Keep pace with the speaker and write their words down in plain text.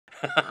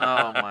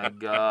Oh my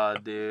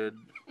god, dude.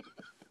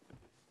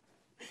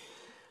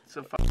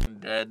 So fucking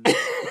dead.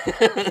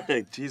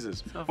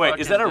 Jesus. So Wait,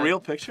 is that a fucking real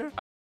picture?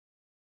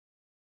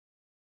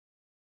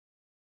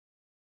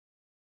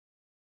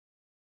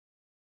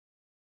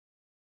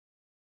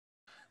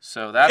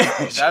 So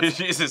that's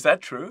Jesus, is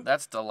that true?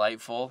 that's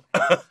delightful.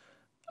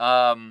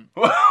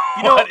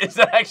 What is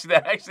that actually?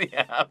 That actually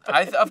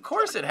happened. Of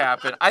course it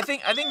happened. I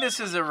think this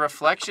is a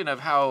reflection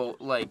of how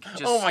like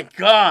just Oh my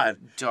god.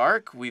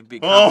 dark we've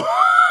become.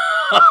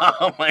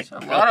 Oh my A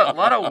god.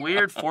 lot of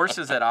weird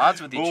forces at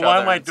odds with each Well, other.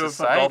 why am I in doing for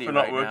society golf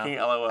not right working?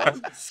 now.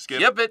 LOL.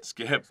 Skip it.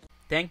 Skip.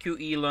 Thank you,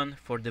 Elon,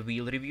 for the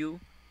wheel review.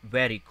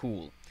 Very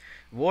cool.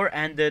 War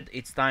ended,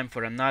 it's time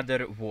for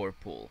another war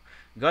pool.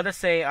 Gotta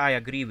say, I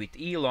agree with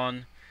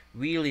Elon.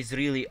 Wheel is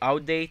really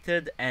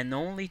outdated, and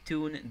only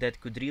tune that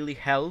could really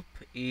help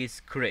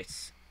is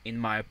Chris, in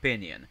my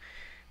opinion.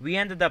 We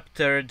ended up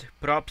third,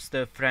 props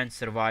to French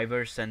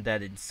survivors and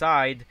Dead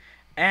Inside,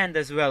 and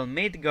as well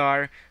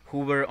Midgar, who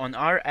were on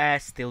our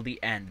ass till the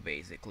end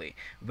basically.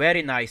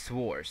 Very nice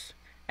wars.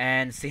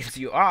 And since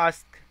you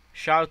asked,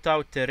 shout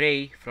out to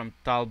Ray from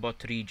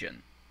Talbot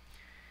region.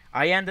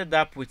 I ended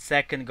up with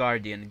second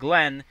Guardian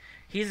Glenn.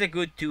 He's a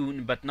good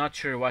tune, but not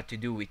sure what to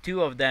do with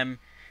two of them.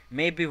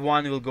 Maybe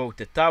one will go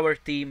to tower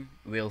team,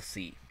 we'll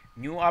see.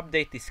 New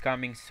update is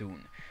coming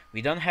soon.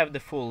 We don't have the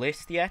full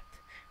list yet,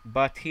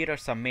 but here are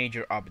some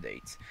major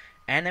updates.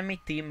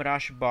 Enemy team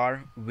rush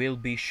bar will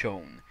be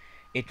shown.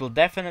 It will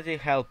definitely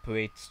help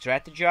with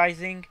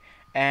strategizing,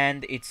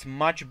 and it's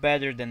much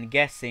better than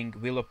guessing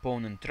will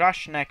opponent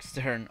rush next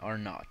turn or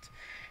not.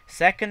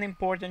 Second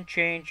important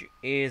change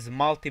is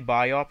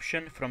multi-buy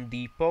option from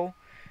depot.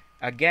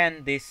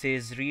 Again, this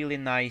is really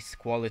nice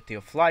quality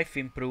of life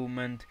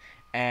improvement,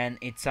 and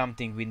it's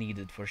something we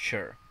needed for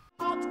sure.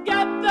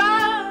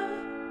 Together,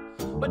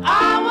 but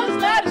I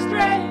was led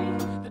astray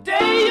the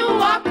day you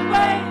walked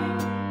away.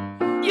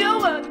 You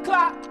were the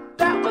clock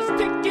that was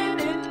ticking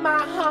in my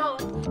heart,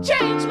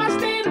 changed my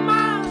state of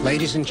mind.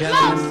 Ladies and Love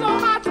gentlemen, so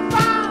hard to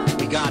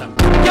find. we got him.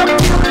 Your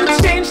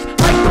feelings changed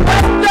like the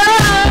weather.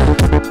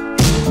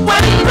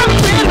 When from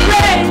wind and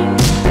rain,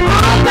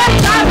 all that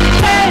I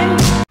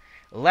became.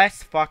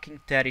 Less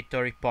fucking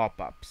territory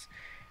pop-ups.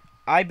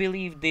 I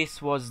believe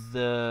this was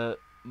the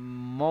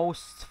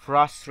most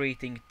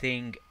frustrating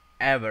thing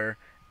ever,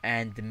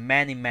 and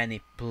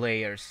many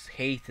players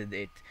hated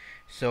it,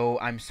 so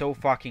I'm so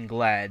fucking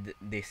glad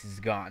this is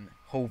gone,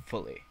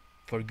 hopefully,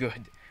 for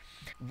good.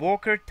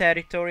 Walker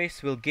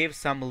territories will give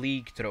some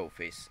league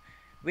trophies,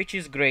 which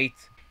is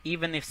great.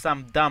 Even if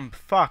some dumb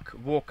fuck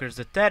walkers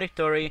a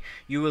territory,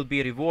 you will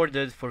be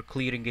rewarded for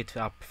clearing it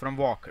up from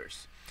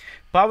walkers.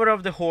 Power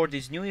of the Horde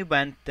is new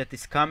event that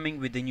is coming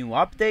with a new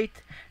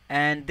update,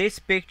 and this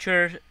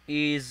picture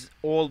is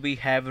all we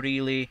have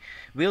really.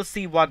 We'll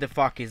see what the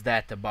fuck is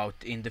that about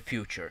in the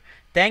future.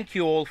 Thank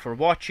you all for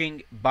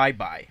watching, bye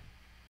bye.